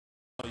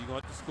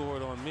going to have to score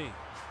it on me.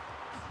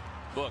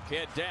 Book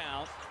head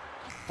down,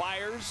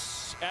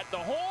 fires at the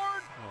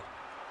horn.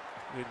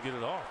 Oh, didn't get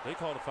it off. They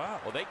called a foul.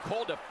 Well, they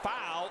called a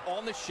foul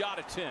on the shot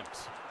attempt.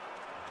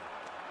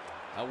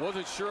 I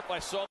wasn't sure if I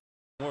saw.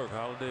 Work.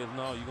 Holiday,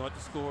 no, you're going to have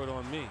to score it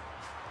on me.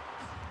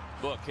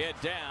 Book head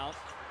down,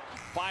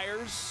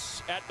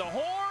 fires at the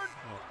horn.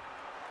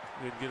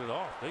 Oh, didn't get it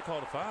off. They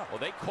called a foul. Well,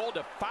 they called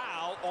a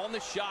foul on the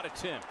shot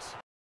attempt.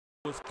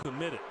 Was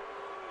committed.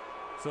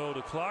 So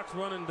the clock's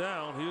running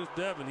down. Here's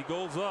Devin. He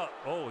goes up.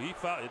 Oh, he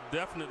fouled.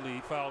 Definitely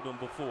he fouled him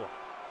before.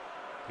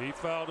 He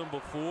fouled him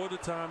before the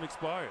time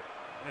expired.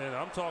 And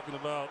I'm talking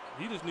about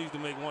he just needs to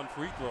make one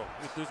free throw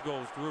if this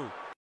goes through.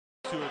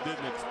 Sure it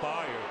didn't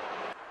expire.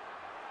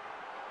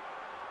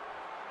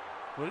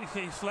 But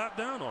he slapped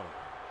down on him.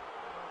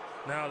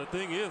 Now the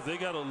thing is, they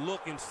got to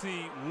look and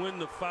see when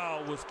the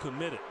foul was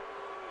committed.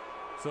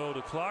 So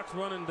the clock's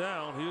running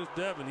down. Here's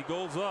Devin. He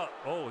goes up.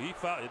 Oh, he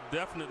fouled.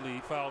 Definitely he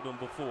fouled him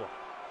before.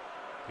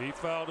 He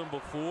fouled him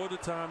before the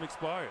time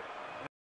expired.